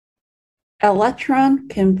Electron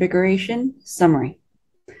configuration summary.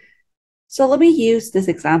 So let me use this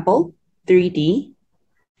example, 3D,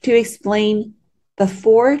 to explain the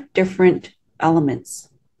four different elements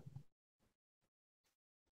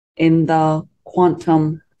in the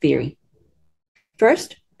quantum theory.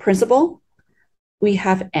 First, principle, we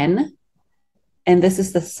have N, and this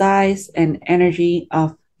is the size and energy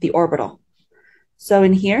of the orbital. So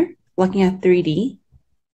in here, looking at 3D,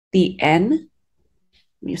 the N, let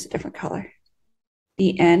me use a different color.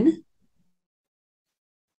 The N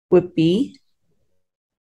would be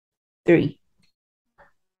 3,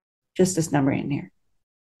 just this number in here.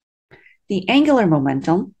 The angular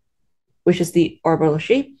momentum, which is the orbital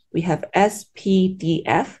shape, we have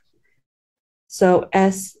SPDF. So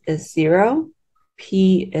S is 0,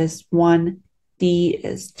 P is 1, D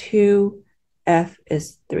is 2, F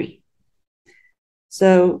is 3.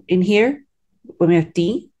 So in here, when we have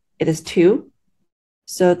D, it is 2.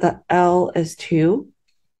 So the L is 2.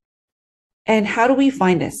 And how do we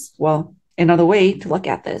find this? Well, another way to look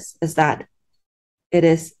at this is that it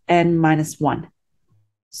is N minus 1.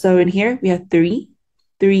 So in here, we have 3.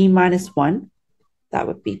 3 minus 1, that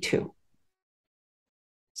would be 2.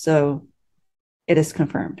 So it is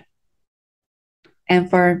confirmed. And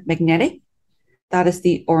for magnetic, that is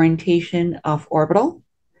the orientation of orbital.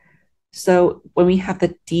 So when we have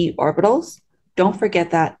the d orbitals, don't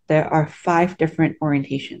forget that there are 5 different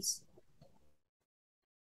orientations.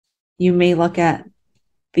 You may look at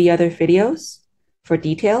the other videos for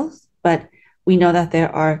details, but we know that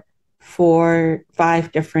there are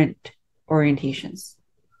 5 different orientations,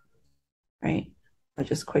 right? I'll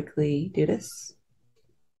just quickly do this.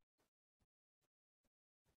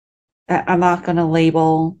 I'm not going to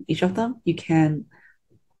label each of them. You can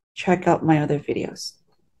check out my other videos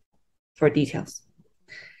for details.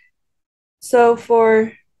 So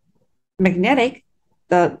for magnetic,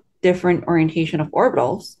 the different orientation of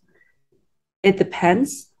orbitals, it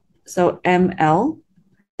depends. So ML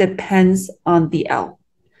depends on the L.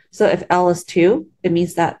 So if L is 2, it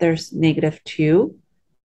means that there's -2,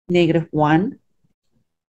 -1,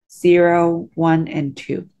 0, 1, and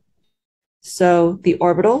 2. So the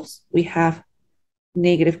orbitals, we have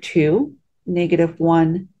 -2,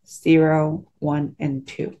 -1, 0, 1, and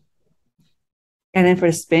 2. And then for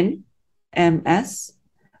the spin, MS,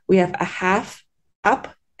 we have a half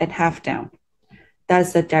up and half down. That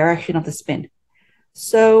is the direction of the spin.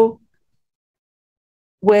 So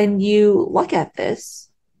when you look at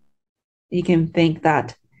this, you can think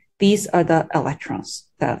that these are the electrons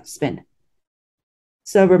that spin.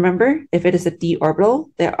 So remember, if it is a d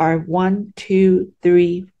orbital, there are 1, 2,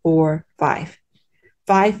 3, 4, 5.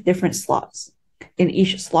 5 different slots. In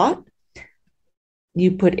each slot,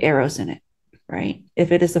 you put arrows in it, right?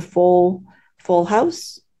 If it is a full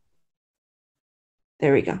house,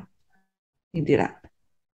 there we go. You can do that.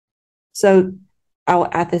 So I'll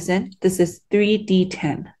add this in. This is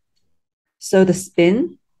 3d10. So the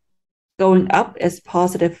spin going up is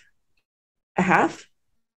positive a half,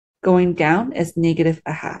 going down is negative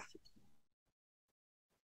a half.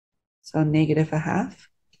 So negative a half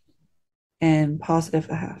and positive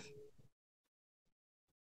a half.